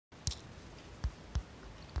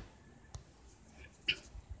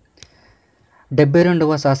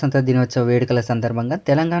72వ స్వాతంత్ర దినోత్సవ వేడుకల సందర్భంగా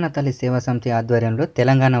తెలంగాణ తల్లి సేవా సమితి ఆధ్వర్యంలో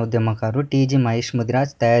తెలంగాణ ఉద్యమకారుడు టీజీ మహేష్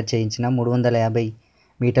ముదిరాజ్ తయారు చేయించిన 350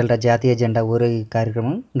 మీటర్ల జాతీయ జెండా ఊరేగింపు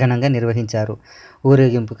కార్యక్రమం ఘనంగా నిర్వహించారు.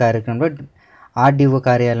 ఊరేగింపు కార్యక్రమంలో ఆర్డీఓ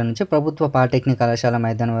కార్యాలయం నుంచి ప్రభుత్వ పాలిటెక్నిక్ కళాశాల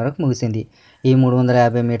మైదానం వరకు ముగిసింది. ఈ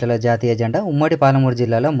 350 మీటర్ల జాతీయ జెండా ఉమ్మడి పాలమూరు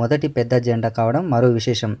జిల్లాలో మొదటి పెద్ద జెండా కావడం మరో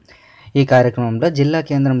విశేషం. ఈ కార్యక్రమంలో జిల్లా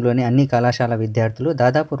కేంద్రంలోని అన్ని కళాశాల విద్యార్థులు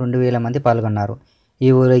దాదాపు 2000 మంది పాల్గొన్నారు. ఈ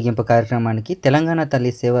ఊరేగింపు కార్యక్రమానికి తెలంగాణ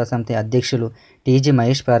తల్లి సేవా సమితి అధ్యక్షులు టీజీ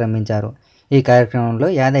మహేష్ ప్రారంభించారు. ఈ కార్యక్రమంలో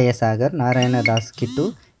యాదయ్య సాగర్, నారాయణ దాస్ కిట్టు,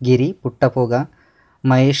 గిరి, పుట్టపోగ,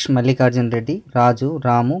 మహేష్, మల్లికార్జున రెడ్డి, రాజు,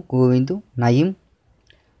 రాము, గోవిందు, నయీం,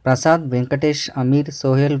 ప్రసాద్, వెంకటేష్, అమీర్,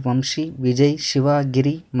 సోహెల్, వంశీ, విజయ్, శివ,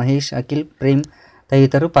 గిరి, మహేష్, అఖిల్, ప్రేమ్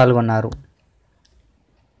తదితరులు పాల్గొన్నారు.